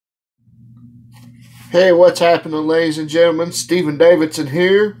Hey, what's happening, ladies and gentlemen? Stephen Davidson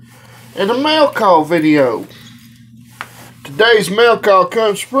here, and a mail call video. Today's mail call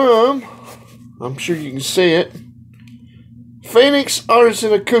comes from, I'm sure you can see it, Phoenix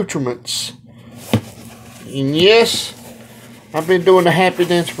Artisan Accoutrements. And yes, I've been doing the happy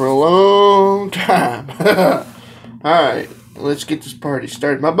dance for a long time. Alright, let's get this party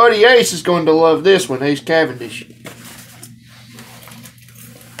started. My buddy Ace is going to love this one, Ace Cavendish.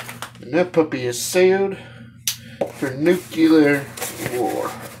 And that puppy is sealed for nuclear war.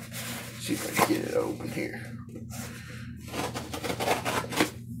 Let's see if I can get it open here.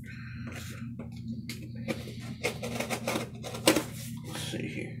 Let's see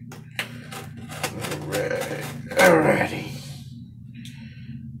here. Alright. Alrighty.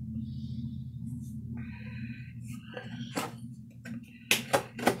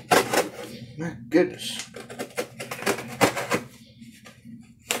 My goodness.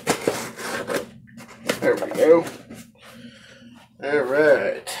 There we go.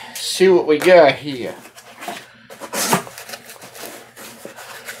 Alright. See what we got here.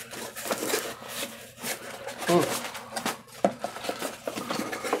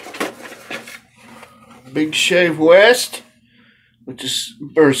 Big Shave West, which is,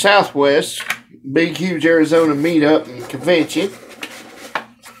 or Southwest, big huge Arizona meetup and convention.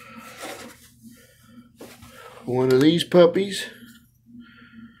 One of these puppies.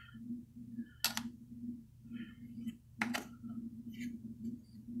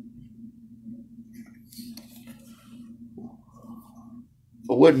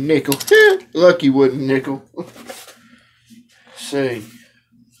 A wooden nickel. Lucky wooden nickel. See.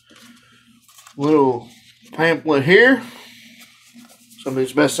 Little pamphlet here. Some of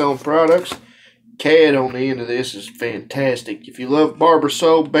his best selling products. CAD on the end of this is fantastic. If you love barber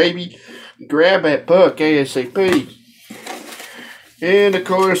soap, baby, grab that puck ASAP. And of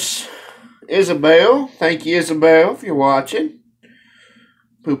course, Isabel. Thank you, Isabel, if you're watching.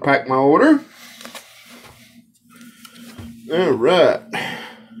 Who packed my order. Alright.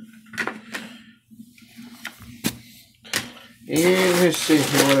 And let's see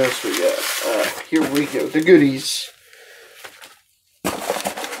what else we got. Here we go. The goodies.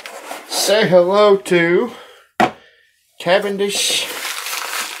 Say hello to Cavendish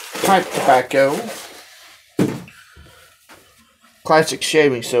pipe tobacco. Classic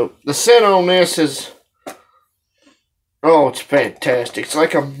shaving soap. The scent on this is, oh, it's fantastic. It's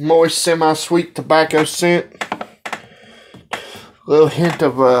like a moist, semi-sweet tobacco scent. A little hint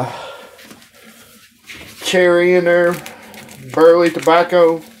of cherry in there. Burley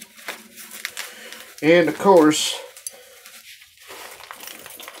tobacco. And of course,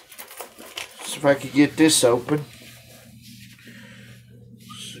 see if I could get this open.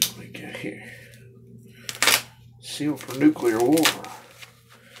 Let's see what we got here. Sealed for nuclear war.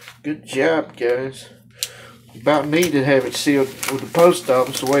 Good job, guys. About need to have it sealed with the post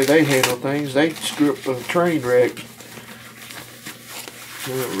office the way they handle things. They screw up a train wreck.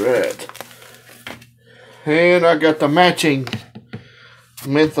 Alright. And I got the matching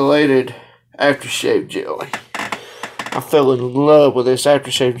mentholated aftershave jelly. I fell in love with this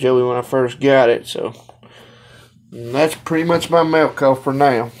aftershave jelly when I first got it, so that's pretty much my mail call for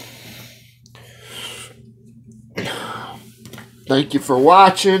now. Thank you for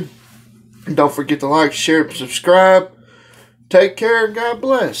watching. Don't forget to like, share, and subscribe. Take care and God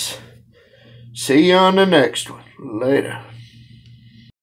bless. See you on the next one. Later.